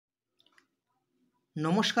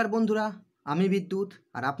নমস্কার বন্ধুরা, আমি বিদ্যুৎ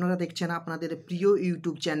আর আপনারা দেখছেন আপনাদের প্রিয়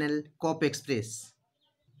ইউটিউব চ্যানেল কপ এক্সপ্রেস।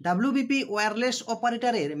 ডাব্লিউবিপি ওয়্যারলেস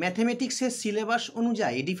অপারেটরের ম্যাথমেটিক্সের সিলেবাস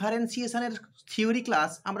অনুযায়ী ডিফারেন্সিয়েশনের থিওরি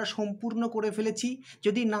ক্লাস আমরা সম্পূর্ণ করে ফেলেছি।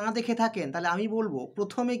 যদি না দেখে থাকেন তাহলে আমি বলবো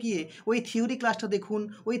প্রথমে গিয়ে ওই থিওরি ক্লাসটা দেখুন।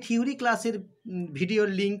 ওই থিওরি ক্লাসের ভিডিওর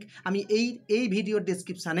লিঙ্ক আমি এই ভিডিওর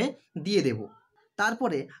ডেসক্রিপশানে দিয়ে দেবো।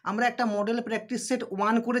 তারপরে আমরা একটা মডেল প্র্যাকটিস সেট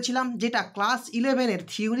 1 করেছিলাম, যেটা ক্লাস 11-এর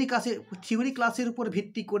থিওরি ক্লাসের উপর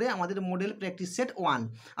ভিত্তি করে আমাদের মডেল প্র্যাকটিস সেট 1।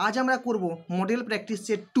 আজ আমরা করব মডেল প্র্যাকটিস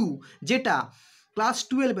সেট 2, যেটা ক্লাস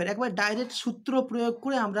 12-এর একবার ডাইরেক্ট সূত্র প্রয়োগ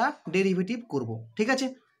করে আমরা ডেরিভেটিভ করব। ঠিক আছে,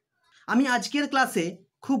 আমি আজকের ক্লাসে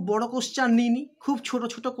খুব বড় কোশ্চেন নিইনি, খুব ছোট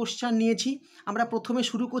ছোট কোশ্চেন নিয়েছি। আমরা প্রথমে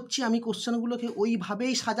শুরু করছি, আমি কোশ্চেনগুলোকে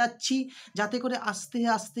ওইভাবেই সাজাচ্ছি যাতে করে আস্তে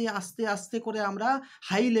আস্তে আস্তে আস্তে করে আমরা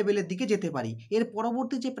হাই লেভেলের দিকে যেতে পারি। এর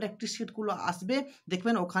পরবর্তী যে প্র্যাকটিস সেটগুলো আসবে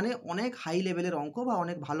দেখবেন ওখানে অনেক হাই লেভেলের অঙ্ক বা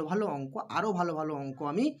অনেক ভালো ভালো অঙ্ক, আরও ভালো ভালো অঙ্ক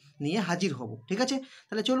আমি নিয়ে হাজির হব। ঠিক আছে,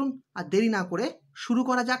 তাহলে চলুন আর দেরি না করে শুরু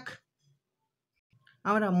করা যাক।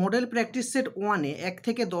 আমরা মডেল প্র্যাকটিস সেট 1-এ 1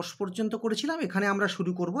 থেকে 10 পর্যন্ত করেছিলাম, এখানে আমরা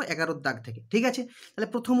শুরু করব 11-র দাগ থেকে। ঠিক আছে, তাহলে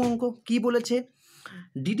প্রথম অঙ্ক কি বলেছে,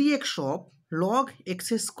 DD x of log x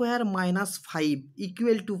square minus 5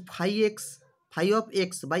 equal to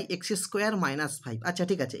 5x by x square minus 5। আচ্ছা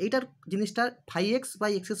ঠিক আছে, এইটার জিনিসটা 5x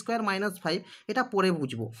by x square minus 5 এটা পরে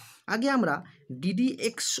বুঝবো। আগে আমরা DD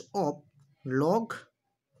x of log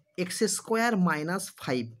x square minus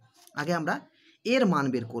 5 আগে আমরা এর মান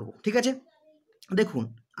বের করব। ঠিক আছে, দেখুন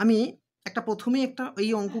আমি প্রথমেই এই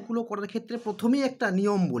অঙ্কগুলো করার ক্ষেত্রে প্রথমেই একটা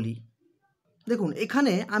নিয়ম বলি। দেখুন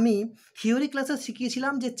এখানে আমি থিওরি ক্লাসে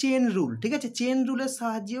শিখিয়েছিলাম যে চেন রুল। ঠিক আছে, চেন রুলের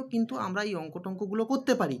সাহায্যেও কিন্তু আমরা এই টঙ্কগুলো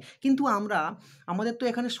করতে পারি, কিন্তু আমাদের তো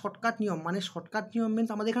এখানে শর্টকাট নিয়ম, মানে শর্টকাট নিয়ম মিনস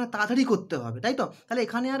আমাদের এখানে তাড়াতাড়ি করতে হবে, তাই তো? তাহলে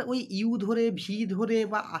এখানে আর ওই ইউ ধরে ভি ধরে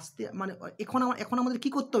বা আস্তে মানে এখন আমাদের কি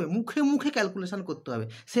করতে হবে, মুখে মুখে ক্যালকুলেশন করতে হবে,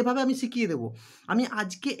 সেভাবে আমি শিখিয়ে দেবো। আমি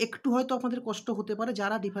আজকে একটু হয়তো আপনাদের কষ্ট হতে পারে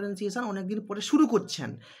যারা ডিফারেন্সিয়েশন অনেকদিন পরে শুরু করছেন,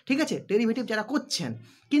 ঠিক আছে, ডেরিভেটিভ যারা করছেন,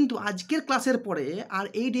 কিন্তু আজকের ক্লাসের পরে আর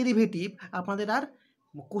এই ডেরিভেটিভ আপনাদের আর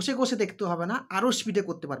কষে কষে দেখতে হবে না, আরও স্পিডে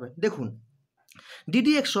করতে পারবেন। দেখুন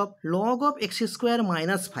DD x of log of x square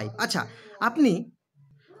minus 5। আচ্ছা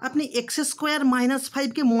আপনি এক্স স্কোয়ার মাইনাস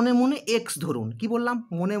 5কে মনে মনে এক্স ধরুন। কি বললাম?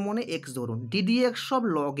 মনে মনে এক্স ধরুন। DD x of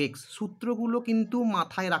log x, সূত্রগুলো কিন্তু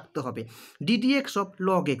মাথায় রাখতে হবে। DD x of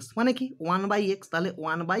log x মানে কি 1/x, তাহলে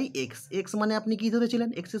 1/x, এক্স মানে আপনি কি ধরেছিলেন,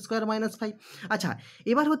 এক্স স্কোয়ার মাইনাস 5। আচ্ছা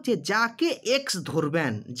এবার হচ্ছে যাকে এক্স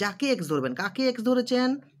ধরবেন, কাকে এক্স ধরেছেন,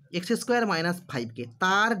 এক্স স্কোয়ার মাইনাস 5কে,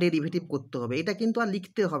 তার ডেরিভেটিভ করতে হবে। এটা কিন্তু আর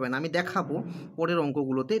লিখতে হবে না, আমি দেখাবো পরের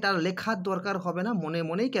অঙ্কগুলোতে, এটা লেখার দরকার হবে না, মনে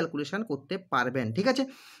মনেই ক্যালকুলেশন করতে পারবেন। ঠিক আছে,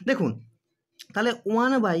 দেখুন তাহলে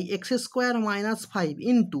 1/x square minus 5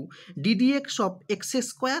 into DD x of x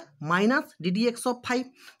square minus DD x of 5।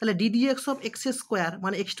 তাহলে DD x of x square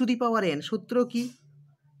মানে x to the power N, সূত্র কি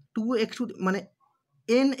 2x মানে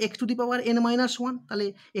N x to the power N minus 1। তাহলে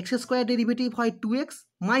x square derivative হয় 2x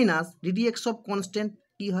minus DD x of constant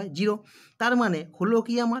কি হয় 0। তার মানে হলো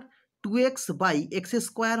কি আমার 2x by x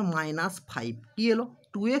square minus 5 কি এলো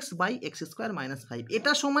 2x by x square minus 5।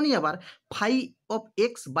 এটা সমানই আবার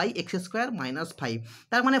 5x by x square minus 5।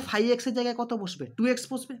 তার মানে 5x এর জায়গায় কত বসবে, 2x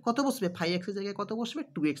বসবে। কত বসবে, 5x এর জায়গায় কত বসবে,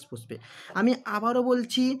 2x বসবে। আমি আবারও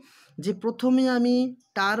বলছি যে প্রথমে আমি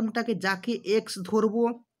টার্মটাকে যাকে x ধরবো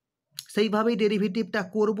সেইভাবেই ডেরিভেটিভটা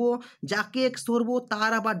করব, যাকে এক্স ধরবো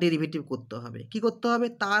তার আবার ডেরিভেটিভ করতে হবে। কি করতে হবে,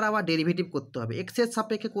 তার আবার ডেরিভেটিভ করতে হবে, এক্সের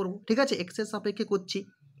সাপেক্ষে করব। ঠিক আছে, এক্সের সাপেক্ষে করছি,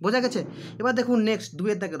 বোঝা গেছে? এবার দেখুন নেক্সট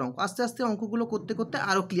 2-এর দাগের অঙ্ক, আস্তে আস্তে অঙ্কগুলো করতে করতে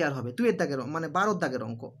আরও ক্লিয়ার হবে। 2-এর দাগের মানে 12-র দাগের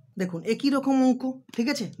অঙ্ক, দেখুন একই রকম অঙ্ক। ঠিক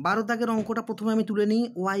আছে, 12-র দাগের অঙ্কটা প্রথমে আমি তুলে নিই,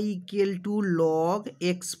 Y equal to log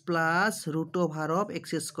x plus root over of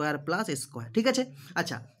x square plus square. ঠিক আছে,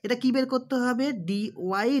 আচ্ছা এটা কি বের করতে হবে, ডি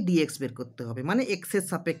ওয়াই ডিএক্স বের করতে হবে, মানে এক্সের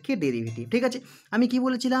সাপেক্ষে ডেরিভেটিভ। ঠিক আছে, আমি কি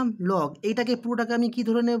বলেছিলাম, লগ এইটাকে পুরোটাকে আমি কি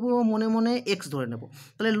ধরে নেব, মনে মনে এক্স ধরে নেব।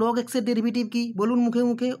 তাহলে লগ এক্সের ডেরিভেটিভ কি বলুন মুখে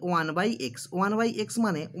মুখে, 1/x। 1/x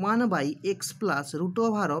মানে 1/x plus root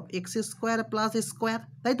over of x square plus square,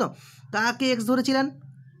 তাই তো? কাকে এক্স ধরেছিলেন,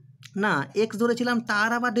 না এক্স ধরেছিলাম, তার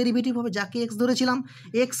আবার ডেরিভেটিভ হবে যাকে এক্স ধরেছিলাম,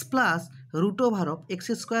 x plus root over of x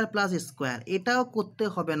square plus square. এটাও করতে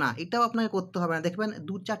হবে না, এটাও আপনাকে করতে হবে না, দেখবেন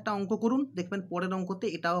 2-4টা অঙ্ক করুন, দেখবেন পরের অঙ্কতে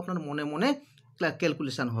এটাও আপনার মনে মনে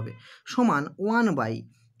ক্যালকুলেশন হবে। সমান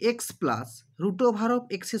 1/x plus root over of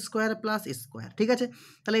x square plus square. ঠিক আছে,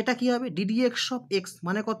 তাহলে এটা কি হবে, ডিডি এক্স অফ এক্স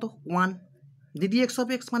মানে কত 1, ডিডি এক্স অফ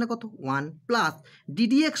এক্স মানে কত 1 প্লাস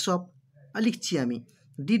ডিডি এক্স অফ, লিখছি আমি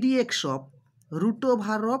DD x of root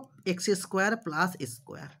over of x square plus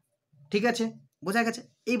square. ঠিক আছে, বোঝা গেছে?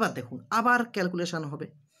 এইবার দেখুন আবার ক্যালকুলেশন হবে,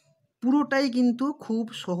 পুরোটাই কিন্তু খুব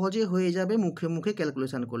সহজে হয়ে যাবে মুখে মুখে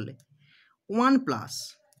ক্যালকুলেশন করলে। One plus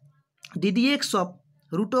ddx of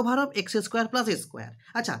root over of x square plus A square.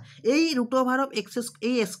 আচ্ছা, এই root over of x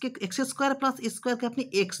square plus এ স্কোয়ারকে আপনি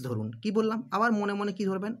এক্স ধরুন, কি বললাম, আবার মনে মনে কি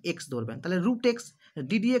ধরবেন, এক্স ধরবেন। তাহলে root x,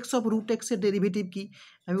 ddx of root এক্সের ডেরিভেটিভ কি,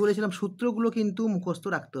 আমি বলেছিলাম সূত্রগুলো কিন্তু মুখস্থ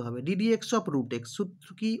রাখতে হবে। ডিডিএক্স অফ রুট এক্স সূত্র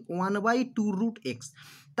কি, 1/2 রুট এক্স।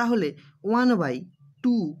 তাহলে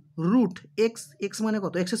 1/2 রুট এক্স, এক্স মানে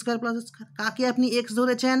কত, এক্স স্কোয়ার প্লাস স্কোয়ার, কাকে আপনি এক্স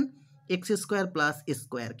ধরেছেন, এক্স স্কোয়ার প্লাস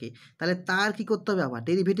স্কোয়ারকে। তাহলে তার কি করতে হবে, আবার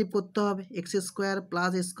ডেরিভেটিভ করতে হবে, এক্স স্কোয়ার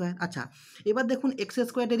প্লাস স্কোয়ার। আচ্ছা, এবার দেখুন এক্স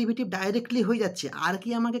স্কোয়ার ডেরিভেটিভ ডাইরেক্টলি হয়ে যাচ্ছে, আর কি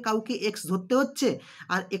আমাকে কাউকে এক্স ধরতে হচ্ছে,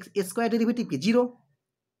 আর এক্স স্কোয়ার ডেরিভেটিভ কি, 0।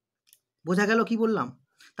 বোঝা গেল কি বললাম?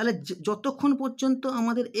 তাহলে যতক্ষণ পর্যন্ত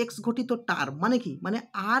আমাদের এক্স ঘটিত টার্ম মানে কি, মানে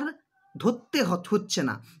আর ধরতে হচ্ছে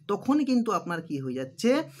না, তখনই কিন্তু আপনার কি হয়ে যাচ্ছে,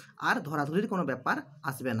 আর ধরাধরির কোনো ব্যাপার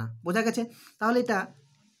আসবে না। বোঝা গেছে? তাহলে এটা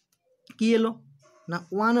কি এলো না,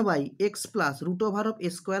 1/x plus root over of A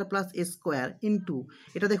square plus A square into,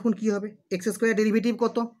 এটা দেখুন কি হবে, এক্স স্কোয়ার ডেরিভেটিভ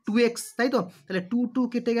কত, 2x, তাই তো? তাহলে 2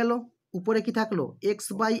 কেটে গেল, উপরে কি থাকলো, x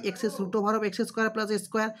by x root over of x square plus A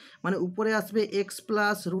square, মানে উপরে আসবে এক্স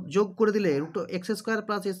প্লাস রুট, যোগ করে দিলে root x square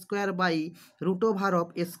plus A square by root over of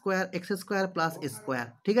A square x square plus A square.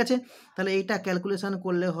 ঠিক আছে? তাহলে এইটা ক্যালকুলেশন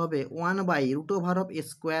করলে হবে 1/রুট over of A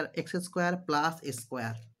square x square plus A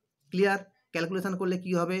square. Clear? Calculation করলে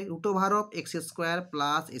কি হবে, root over of x square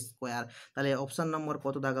plus square. তাহলে অপশান নম্বর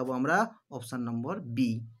কত দাগাবো আমরা, অপশান নম্বর বি।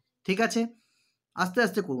 ঠিক আছে? আস্তে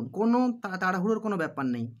আস্তে করুন, কোনো তাড়াহুড়োর কোনো ব্যাপার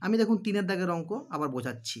নেই। আমি দেখুন 3-এর দাগের অঙ্ক আবার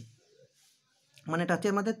বোঝাচ্ছি, মানে এটা হচ্ছে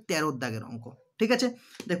আমাদের 13-র দাগের অঙ্ক। ঠিক আছে?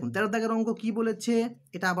 দেখুন 13-র দাগের অঙ্ক কি বলেছে,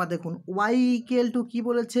 এটা আবার দেখুন, ওয়াই ইকুয়াল টু কি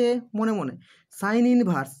বলেছে, মনে মনে sign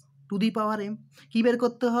inverse to the power M, কি বের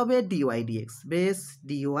করতে হবে, dy dx, base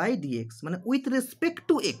dy dx, মানে উইথ রেসপেক্ট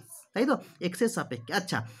টু এক্স, তাই তো, এক্সের সাপেক্ষে।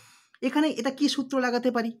 আচ্ছা, এখানে এটা কি সূত্র লাগাতে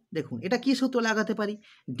পারি, দেখুন এটা কি সূত্র লাগাতে পারি,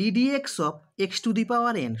 ddx of x to the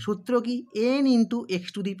power N, সূত্র কি, N into x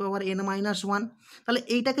to the power N minus 1। তাহলে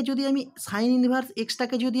এইটাকে যদি আমি সাইন ইনভার্স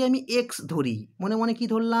এক্সটাকে যদি আমি এক্স ধরি, মনে মনে কি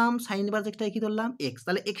ধরলাম, সাইন ইনভার্স এক্সটাকে কি ধরলাম, এক্স,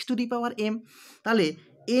 তাহলে x to the power M, তাহলে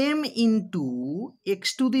M into x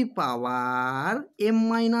to the power M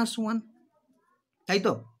minus 1, তাই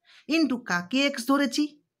তো, ইন্টু কাকে এক্স ধরেছি,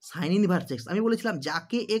 সাইন ইনভার্স এক্স, আমি বলেছিলাম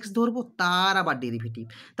যাকে এক্স ধরবো তার আবার ডেরিভেটিভ,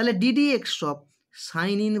 তাহলে DD x of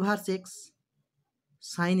sign inverse x,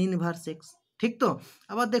 sign inverse x. ঠিক তো?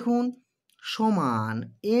 আবার দেখুন সমান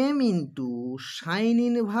M into sign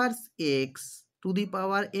inverse x to the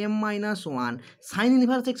power M minus 1, sign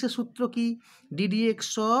inverse এক্সের সূত্র কি, DD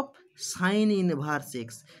x of sign inverse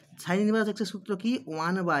x, sign inverse এক্সের সূত্র কি,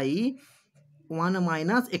 1/1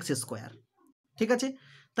 মাইনাস এক্স স্কোয়ার। ঠিক আছে?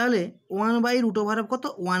 তাহলে 1/রুট ওভার অফ কত,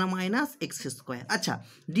 1 মাইনাস এক্স স্কোয়ার। আচ্ছা,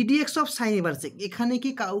 ddx of sign inverse x, এখানে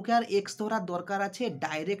কি কাউকে আর এক্স ধরার দরকার আছে,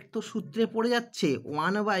 ডাইরেক্ট তো সূত্রে পড়ে যাচ্ছে,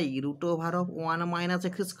 1/রুট over of 1 minus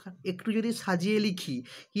x square. একটু যদি সাজিয়ে লিখি,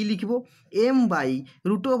 কি লিখব,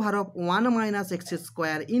 m/রুট over of 1 minus x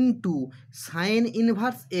square into sign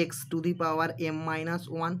inverse x to the power M minus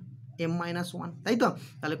 1, তাই তো?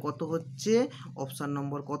 তাহলে কত হচ্ছে, অপশান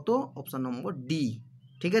নম্বর কত, অপশান নম্বর ডি।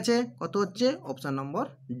 ঠিক আছে? কত হচ্ছে, অপশান নম্বর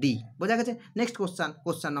ডি। বোঝা গেছে? নেক্সট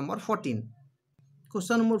কোশ্চান নম্বর 14।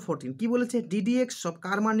 কোশ্চান নম্বর 14 কি বলেছে, ডিডিএক্স অফ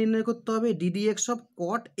কার মান নির্ণয় করতে হবে, ddx of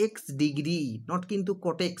cot x degree, not কিন্তু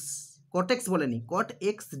কটেক্স বলেনি, কট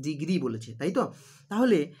এক্স ডিগ্রি বলেছে, তাই তো?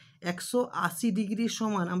 তাহলে 180 ডিগ্রি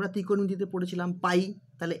সমান, আমরা ত্রিকোণমিতিতে পড়েছিলাম পাই,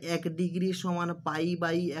 তাহলে 1 ডিগ্রি সমান পাই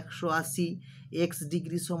বাই 180, এক্স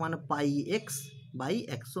ডিগ্রি সমান পাই এক্স বাই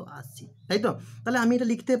 180, তাই তো? তাহলে আমি এটা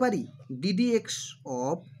লিখতে পারি, ডিডি এক্স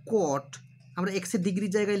অফ কট, আমরা এক্সের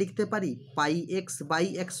ডিগ্রির জায়গায় লিখতে পারি পাই এক্স বাই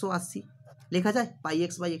 180, লেখা যায় পাই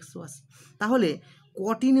এক্স বাই 180। তাহলে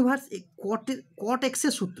কট ইনভার্স কট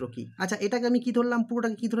এক্সের সূত্র কি, আচ্ছা এটাকে আমি কি ধরলাম,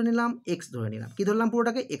 পুরোটাকে কি ধরে নিলাম, এক্স ধরে নিলাম, কি ধরলাম,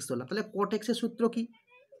 পুরোটাকে এক্স ধরলাম। তাহলে কট এক্সের সূত্র কি,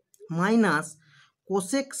 minus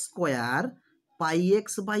cosec square pi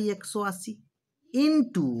x by 180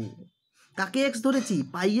 into কাকে এক্স ধরেছি,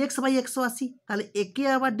 পাই এক্স বাই 180, তাহলে একে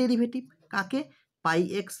আবার ডেরিভেটিভ, কাকে, পাই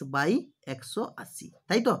এক্স বাই 180,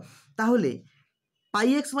 তাই তো? তাহলে পাই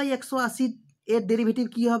এক্স বাই 180 এর ডেরিভেটিভ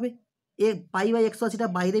কি হবে, এ পাই বাই 180টা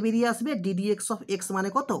বাইরে বেরিয়ে আসবে, ডিডি এক্স অফ এক্স মানে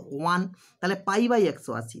কত, 1, তাহলে পাই বাই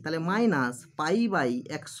 180, তাহলে minus pi by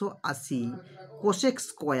 180 cosec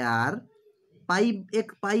square pi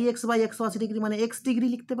x by 180 degree, মানে এক্স ডিগ্রি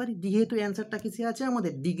লিখতে পারি, যেহেতু অ্যান্সারটা কিসে আছে,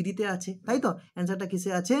 আমাদের ডিগ্রিতে আছে, তাই তো? অ্যান্সারটা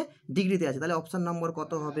কিসে আছে, ডিগ্রিতে আছে। তাহলে অপশান নম্বর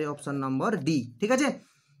কত হবে, অপশান নম্বর ডি। ঠিক আছে?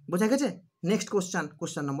 বোঝা গেছে? নেক্সট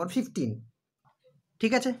কোশ্চান নম্বর 15।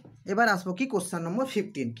 ঠিক আছে, এবার আসবো কি, কোশ্চান নম্বর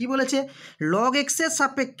 15 কি বলেছে, লগ এক্সের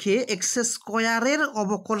সাপেক্ষে এক্স স্কোয়ারের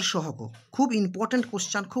অবকল সহগ, খুব ইম্পর্টেন্ট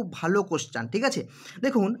কোশ্চান, খুব ভালো কোশ্চান। ঠিক আছে,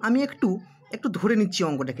 দেখুন আমি একটু একটু ধরে নিচ্ছি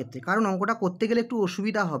অঙ্কটা ক্ষেত্রে, কারণ অঙ্কটা করতে গেলে একটু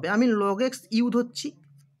অসুবিধা হবে। আমি লগ এক্স ইউ ধরছি,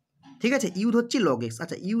 ঠিক আছে, ইউ ধরছি লগ এক্স।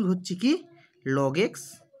 আচ্ছা, ইউ ধরছি কি লগ এক্স,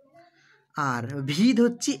 আর ভি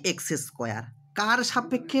ধরছি এক্স স্কোয়ার। কার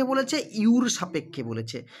সাপেক্ষে বলেছে? ইউর সাপেক্ষে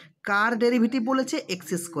বলেছে। কার ডেরিভেটিভ বলেছে? এক্স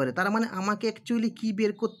স্কোয়ারে। তার মানে আমাকে অ্যাকচুয়ালি কি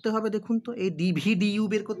বের করতে হবে দেখুন তো, এই ডিভি ডিইউ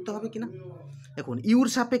বের করতে হবে কিনা। দেখুন ইউর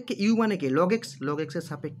সাপেক্ষে, ইউ মানে কি লগ এক্স, লগ এক্সের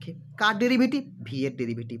সাপেক্ষে কার ডেরিভেটিভ? ভি এর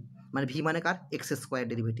ডেরিভেটিভ, মানে ভি মানে কার? এক্স স্কোয়ার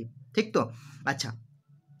ডেরিভেটিভ, ঠিক তো। আচ্ছা,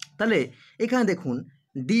 তাহলে এখানে দেখুন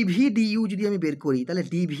ডিভি ডিইউ যদি আমি বের করি, তাহলে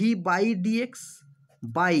DV by dx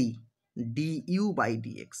by DU by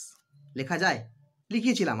dx লেখা যায়।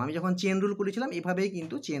 লিখিয়েছিলাম আমি যখন চেন রুল করেছিলাম, এভাবেই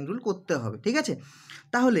কিন্তু চেন রুল করতে হবে, ঠিক আছে।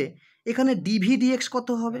 তাহলে এখানে ডিভি ডিএক্স কত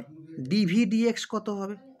হবে? ডিভি ডিএক্স কত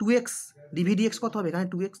হবে? 2x। ডিভি ডিএক্স কত হবে? এখানে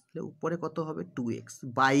 2x, উপরে কত হবে? 2x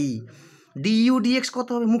বাই ডিইউ ডিএক্স কত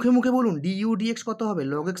হবে? মুখে মুখে বলুন, ডিইউ ডিএক্স কত হবে?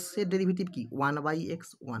 লগ এক্স এর ডেরিভেটিভ কি? 1/x,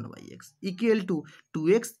 1/x equal to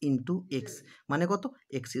 2x into x, মানে কত?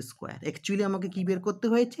 X square. অ্যাকচুয়ালি আমাকে কি বের করতে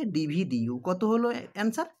হয়েছে? DV DU. কত হলো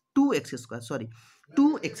answer? 2x square, sorry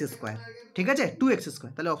 2x square, ঠিক আছে, 2x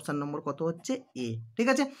স্কোয়ার। তাহলে অপশান নম্বর কত হচ্ছে? এ, ঠিক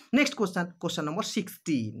আছে। নেক্সট কোশ্চেন, কোশ্চেন নম্বর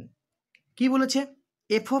 16 কি বলেছে?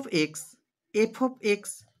 F of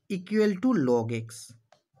x equal to log x,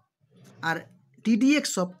 R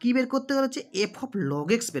টিডিএক্স of কী বের করতে বলেছে? এফ অফ লগ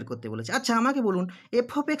এক্স বের করতে বলেছে। আচ্ছা আমাকে বলুন, এফ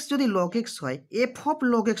অফ এক্স যদি লগ এক্স হয়, এফ অফ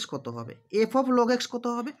লগ এক্স কত হবে? এফ অফ লগ এক্স কত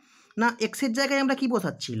হবে? না, এক্সের জায়গায় আমরা কি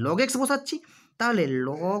বসাচ্ছি? লগ এক্স বসাচ্ছি। তাহলে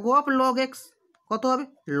লগ অফ লগ এক্স কত হবে?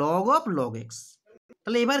 Log of log x.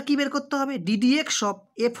 তাহলে এবার কি বের করতে হবে? Ddx of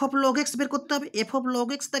F of log x বের করতে হবে। এফ অফ লগ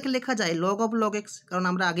এক্স তাকে লেখা যায় লগ অফ লগ এক্স, কারণ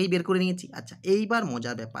আমরা আগেই বের করে নিয়েছি। আচ্ছা, এইবার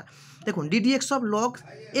মজার ব্যাপার দেখুন, ddx of log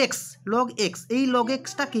x, log x, এই লগ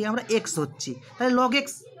এক্সটাকে আমরা এক্স হচ্ছি, তাহলে লগ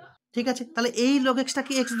এক্স, ঠিক আছে। তাহলে এই লগ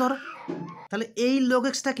এক্সটাকে এক্স ধরো, তাহলে এই লগ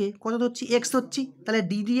এক্সটাকে কত ধরছি? এক্স ধরছি। তাহলে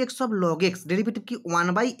ddx of log x derivative কি?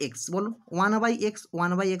 1/x, বলুন 1/x,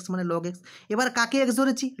 1/x মানে লগ এক্স। এবার কাকে এক্স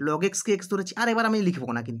ধরেছি? লগ এক্সকে এক্স ধরেছি। আর এবার আমি লিখবো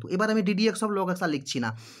না, কিন্তু এবার আমি ডিডিএক্স অফ লগ এক্স আর লিখছি না।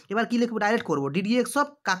 এবার কি লিখবো? ডাইরেক্ট করবো ডিডিএক্স অফ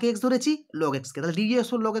কাকে এক্স ধরেছি? লগ এক্সকে। তাহলে ডিডিএক্স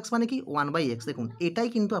অফ লগ এক্স মানে কি? 1/x। দেখুন এটাই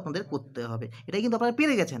কিন্তু আপনাদের করতে হবে, এটাই কিন্তু আপনারা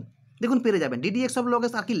পেরে গেছেন। দেখুন পেরে যাবেন। ডিডিএক্স অফ লগ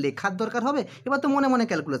এক্স আর কি লেখার দরকার হবে? এবার তো মনে মনে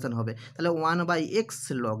ক্যালকুলেশন হবে। তাহলে 1/x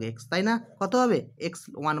লগ এক্স, তাই না? কত হবে? X,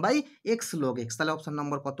 1/x log x. তাহলে অপশান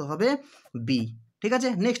নম্বর কত হবে? বি, ঠিক আছে।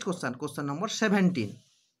 নেক্সট কোশ্চেন, কোশ্চেন নম্বর 17,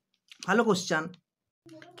 ভালো কোশ্চেন।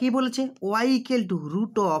 কি বলেছে? Y equal to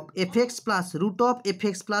root of F x plus root of F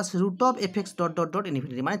x plus root of F x dot dot dot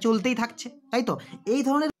infinity, মানে চলতেই থাকছে, তাই তো। এই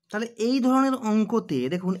ধরনের, তাহলে এই ধরনের অঙ্কতে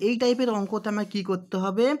দেখুন, এই টাইপের অঙ্কতে আমার কী করতে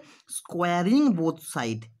হবে? Squaring both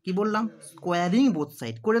side. কি বললাম? স্কোয়ারিং বোথ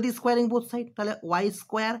সাইড করে দিই। স্কোয়ারিং বোথ সাইড, তাহলে ওয়াই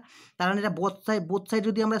স্কোয়ার, তার মানে এটা বোথ সাইড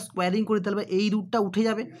যদি আমরা স্কোয়ারিং করি, তাহলে এই রুটটা উঠে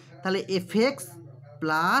যাবে, তাহলে এফ এক্স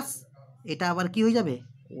প্লাস এটা আবার কি হয়ে যাবে?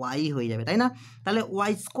 ওয়াই হয়ে যাবে, তাই না? তাহলে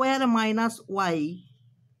Y square minus Y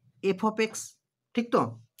F of x, ঠিক তো।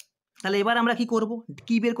 তাহলে এবার আমরা কি করব?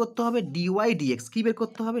 কি বের করতে হবে? Dy dx. কি বের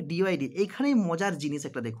করতে হবে? Dy D. এইখানেই মজার জিনিস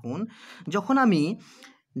একটা দেখুন, যখন আমি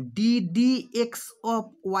ddx of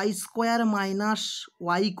Y square minus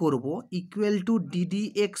Y করবো equal to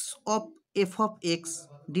ddx of F of x,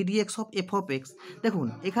 ddx of F of x. দেখুন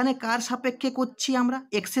এখানে কার সাপেক্ষে করছি আমরা?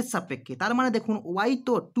 এক্সের সাপেক্ষে। তার মানে দেখুন ওয়াই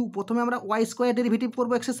তো 2, প্রথমে আমরা ওয়াই স্কোয়ার ডেরিভেটিভ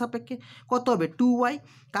করবো এক্সের সাপেক্ষে, কত হবে? 2y।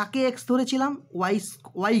 কাকে এক্স ধরেছিলাম?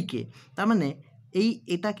 ওয়াইকে। তার মানে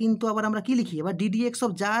এটা কিন্তু আবার আমরা কি লিখি? এবার ডিডিএক্স অফ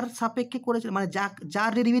যার সাপেক্ষে করেছিলাম, মানে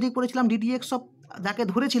যার ডেরিভেটিভ করেছিলাম, ডিডিএক্স অফ যাকে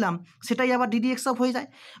ধরেছিলাম সেটাই আবার ডিডিএক্স অফ হয়ে যায়।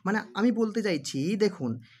 মানে আমি বলতে চাইছি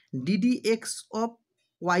দেখুন, ddx of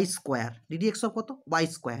Y square, ddx of কত? Y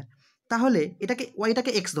square. তাহলে এটাকে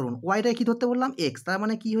ওয়াইটাকে এক্স ধরুন, ওয়াইটাকে কী ধরতে বললাম? এক্স। তার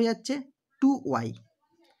মানে কি হয়ে যাচ্ছে? 2y।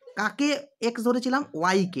 কাকে এক্স ধরেছিলাম?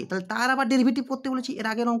 ওয়াইকে। তাহলে তার আবার ডেরিভেটিভ করতে বলেছি, এর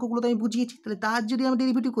আগের অঙ্কগুলোতে আমি বুঝিয়েছি। তাহলে তার যদি আমি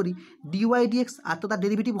ডেরিভেটিভ করি ডিওয়াই ডিএক্স, আর তো তার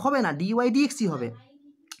ডেরিভেটিভ হবে না, ডিওয়াই ডিএক্সই হবে,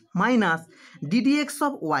 মাইনাস ডিডিএক্স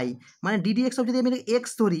অফ ওয়াই, মানে ডিডিএক্স অফ যদি আমি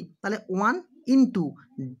এক্স ধরি তাহলে 1 ইন্টু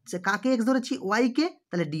কাকে এক্স ধরেছি? ওয়াইকে,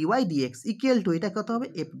 তাহলে ডিওয়াই ডিএক্স ইকুয়াল টু এটা কত হবে?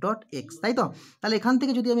 এফ ডট এক্স, তাই তো। তাহলে এখান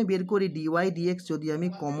থেকে যদি আমি বের করি ডিওয়াই ডিএক্স, যদি আমি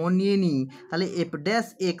কমন নিয়ে নিই, তাহলে F dash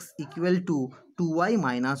x equal to 2y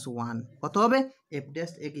minus 1, কত হবে? F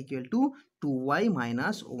dash x equal to 2y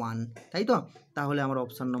minus 1, তাই তো। তাহলে আমার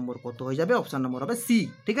অপশান নম্বর কত হয়ে যাবে? অপশান নম্বর হবে সি,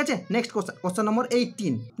 ঠিক আছে। নেক্সট কোশ্চেন, কোশ্চেন নম্বর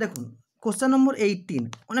 18 দেখুন। কোশ্চেন নম্বর 18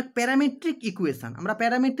 অনেক প্যারামেট্রিক ইকুয়েশান, আমরা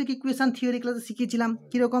প্যারামেট্রিক ইকুয়েশান থিওরি ক্লাসে শিখেছিলাম।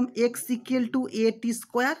 কীরকম? X equal to A T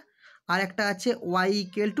square, আর একটা আছে ওয়াই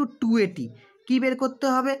ইকুয়াল টু 2at। কী বের করতে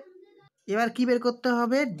হবে? এবার কি বের করতে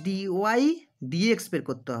হবে? ডিওয়াই ডিএক্স বের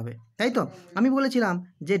করতে হবে, তাই তো। আমি বলেছিলাম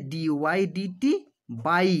যে dy DT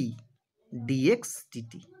by dx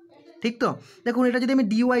DT, ঠিক তো? দেখুন এটা যদি আমি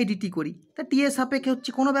ডিওয়াই ডিটি করি তা টি এর সাপেক্ষে হচ্ছে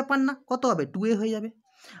কোনো ব্যাপার না, কত হবে 2a হয়ে যাবে।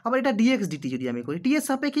 আবার এটা ডিএক্স ডিটি যদি আমি করি টি এর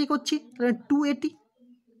সাপেক্ষেই করছি তাহলে 280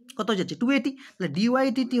 কত যাচ্ছে 280, তাহলে ডিওয়াই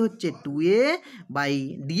ডিটি হচ্ছে 2a বাই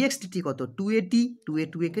ডিএক্স ডিটি কত 280,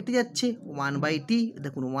 2a কেটে যাচ্ছে 1/t।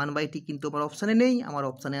 দেখুন 1/t কিন্তু আমার অপশানে নেই, আমার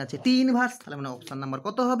অপশানে আছে টি ইনভার্স, তাহলে মানে অপশান নাম্বার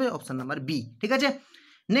কত হবে অপশান নাম্বার বি। ঠিক আছে,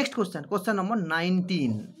 next question number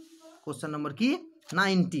 19। Question number কি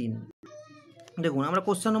 19। দেখুন আমরা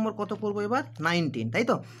কোশ্চেন নম্বর কত করবো এবার 19, তাই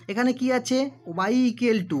তো? এখানে কি আছে y =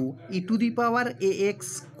 e⁴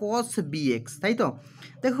 cos bx, তাই তো?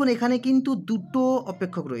 দেখুন এখানে কিন্তু দুটো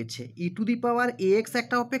অপেক্ষক রয়েছে, e⁴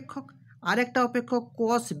 একটা অপেক্ষক আর একটা অপেক্ষক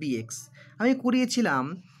cos bx। আমি করিয়েছিলাম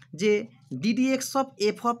যে ddx অফ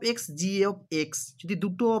f(x) g(x) যদি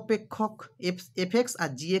দুটো অপেক্ষক fx আর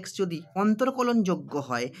gx যদি অন্তর্কলনযোগ্য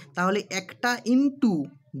হয় তাহলে একটা ইন্টু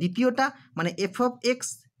দ্বিতীয়টা মানে f(x)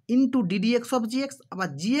 into ddx of gx আবার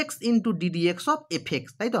gx into ddx of fx,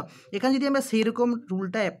 তাই তো? এখানে যদি আমরা সেই রকম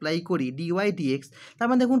রুলটা অ্যাপ্লাই করি dy dx, তার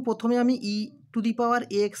মানে দেখুন প্রথমে আমি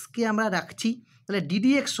e⁴ আমরা রাখছি, তাহলে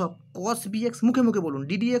ddx অফ cos bx, মুখে মুখে বলুন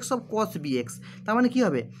ddx অফ cos bx, তার মানে কী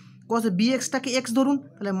হবে cos bxটাকে x ধরুন,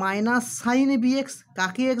 তাহলে মাইনাস সাইন bx,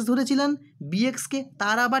 কাকে x ধরেছিলেন bxকে,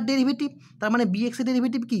 তার আবার ডেরিভেটিভ, তার মানে bx এর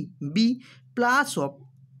ডেরিভেটিভ কি b plus of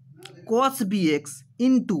cos bx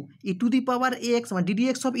into e⁴x মানে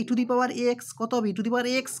ddx অফ e⁴x কত হবে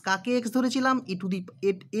e⁴x, কাকে x ধরেছিলাম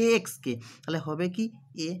ax-কে, তাহলে হবে কি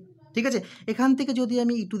a। ঠিক আছে, এখান থেকে যদি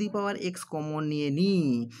আমি e⁴x কমন নিয়ে নিই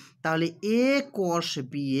তাহলে a cos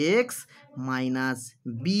bx minus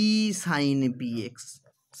b sin bx,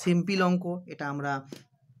 simple অঙ্ক। এটা আমরা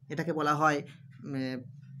এটাকে বলা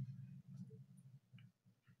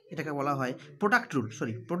হয় প্রোডাক্ট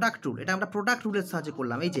রুল, এটা আমরা প্রোডাক্ট রুলের সাহায্যে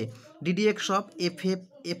করলাম। এই যে ddx of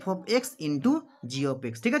f(x) into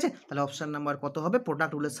g(x), ঠিক আছে? তাহলে অপশান নাম্বার কত হবে,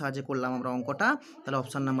 প্রোডাক্ট রুলের সাহায্যে করলাম আমরা অঙ্কটা, তাহলে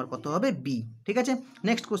অপশান নাম্বার কত হবে বি। ঠিক আছে,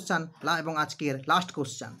 নেক্সট কোশ্চান এবং আজকের লাস্ট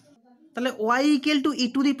কোশ্চান। তাহলে y =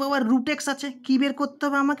 e⁴ আছে, কী বের করতে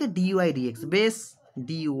হবে আমাকে dy dx, বেশ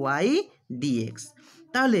dy dx।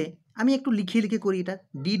 তাহলে আমি একটু লিখে করি এটা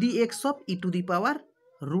ddx অফ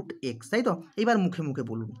e⁴x, তাই তো? এবার মুখে মুখে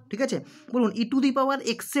বলুন, ঠিক আছে? বলুন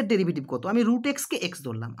e⁴x এর ডেরিভেটিভ কত, আমি √x-কে x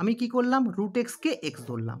ধরলাম, আমি কি করলাম √x-কে x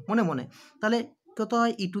ধরলাম মনে মনে, তাহলে কত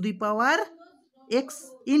হয় e⁴x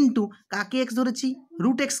ইন্টু কাকে x ধরেছি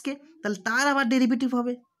 √x-কে, তাহলে তার আবার ডেরিভেটিভ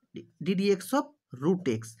হবে ddx অফ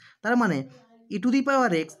 √x, তার মানে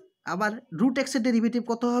e⁴x আবার √x এর ডেরিভেটিভ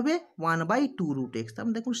কত হবে 1/2√x। তার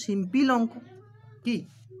মানে দেখুন সিম্পল অঙ্ক, কি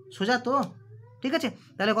সোজা তো? ঠিক আছে,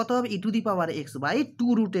 তাহলে কত হবে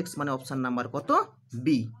e⁴x/2√x, মানে অপশান নাম্বার কত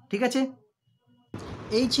বি। ঠিক আছে,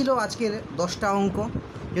 এই ছিল আজকের 10টা অঙ্ক।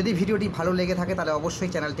 যদি ভিডিওটি ভালো লেগে থাকে তাহলে অবশ্যই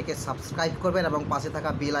চ্যানেলটিকে সাবস্ক্রাইব করবেন এবং পাশে থাকা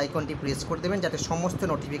বেল আইকনটি প্রেস করে দেবেন যাতে সমস্ত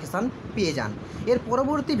নোটিফিকেশান পেয়ে যান। এর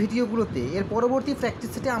পরবর্তী ভিডিওগুলোতে, এর পরবর্তী প্র্যাকটিস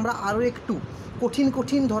সেটে আমরা আরও একটু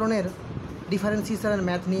কঠিন ধরনের ডিফারেন্সিয়েশনের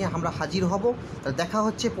ম্যাথ নিয়ে আমরা হাজির হব। তাহলে দেখা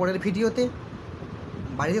হচ্ছে পরের ভিডিওতে।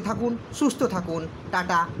 বাড়িতে থাকুন, সুস্থ থাকুন,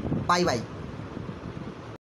 টাটা, বাই বাই।